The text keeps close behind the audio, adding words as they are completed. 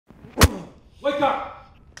Wake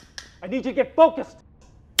up! I need you to get focused.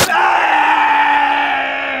 Are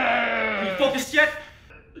you focused yet?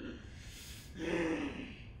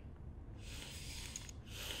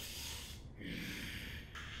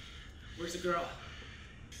 Where's the girl?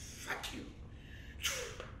 Fuck you.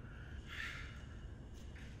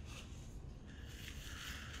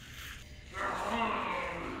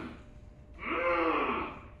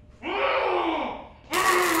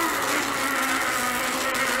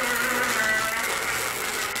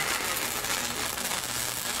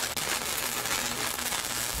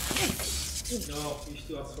 No, we used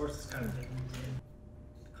to outsource this kind of thing.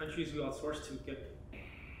 The countries we outsource to get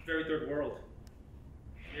very third world.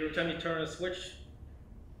 Every time you turn on a switch,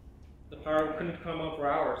 the power couldn't come on for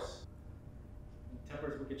hours. And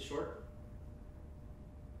temperatures would get short.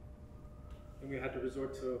 And we had to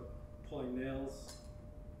resort to pulling nails,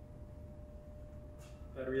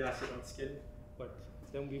 battery acid on skin. But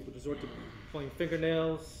then we would resort to pulling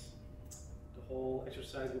fingernails. The whole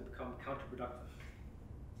exercise would become counterproductive.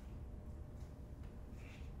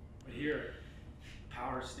 But here,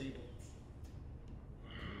 power is stable.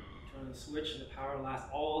 Turn the switch and the power lasts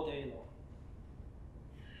all day long.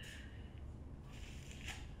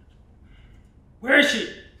 Where is she?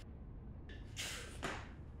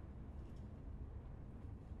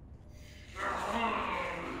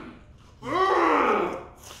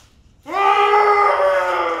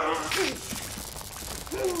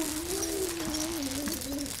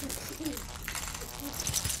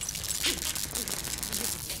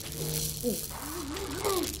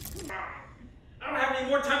 I don't have any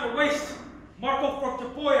more time to waste. Marco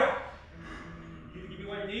Fortaboya. You give me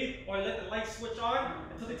what I need, or I let the light switch on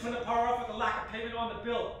until they turn the power off with a lack of payment on the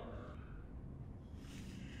bill.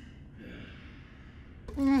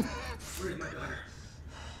 Where's my daughter?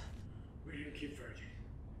 We didn't keep Virgin.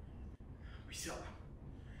 We sell them.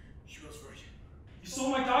 She was Virgin. You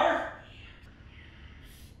sold my daughter?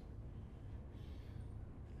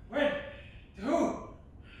 When? To who? I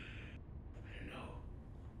don't know.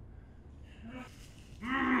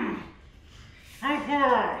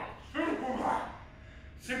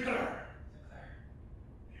 Sinclair.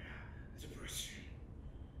 Yeah, that's a person.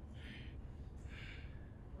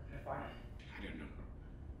 Where can I find him? I don't know.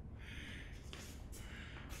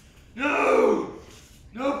 No!